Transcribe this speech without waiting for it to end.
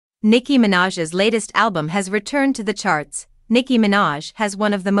Nicki Minaj's latest album has returned to the charts. Nicki Minaj has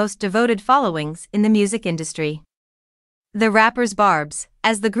one of the most devoted followings in the music industry. The rapper's Barbs,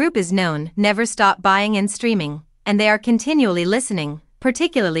 as the group is known, never stop buying and streaming, and they are continually listening,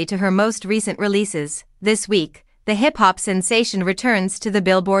 particularly to her most recent releases. This week, the hip-hop sensation returns to the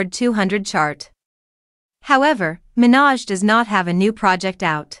Billboard 200 chart. However, Minaj does not have a new project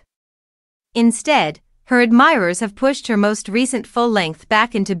out. Instead, her admirers have pushed her most recent full-length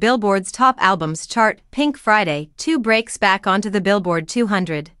back into Billboard's top albums chart. Pink Friday 2 breaks back onto the Billboard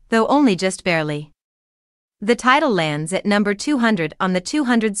 200, though only just barely. The title lands at number 200 on the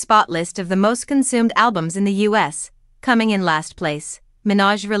 200 spot list of the most consumed albums in the US, coming in last place.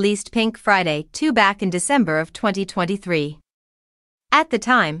 Minaj released Pink Friday 2 back in December of 2023. At the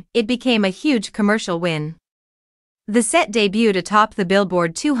time, it became a huge commercial win. The set debuted atop the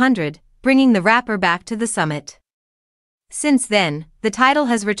Billboard 200, bringing the rapper back to the summit. Since then, the title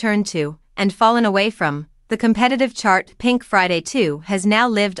has returned to, and fallen away from, the competitive chart. Pink Friday 2 has now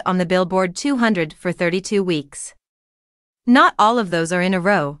lived on the Billboard 200 for 32 weeks. Not all of those are in a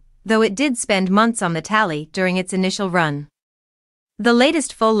row, though it did spend months on the tally during its initial run. The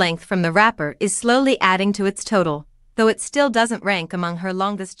latest full-length from the rapper is slowly adding to its total, though it still doesn't rank among her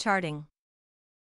longest charting.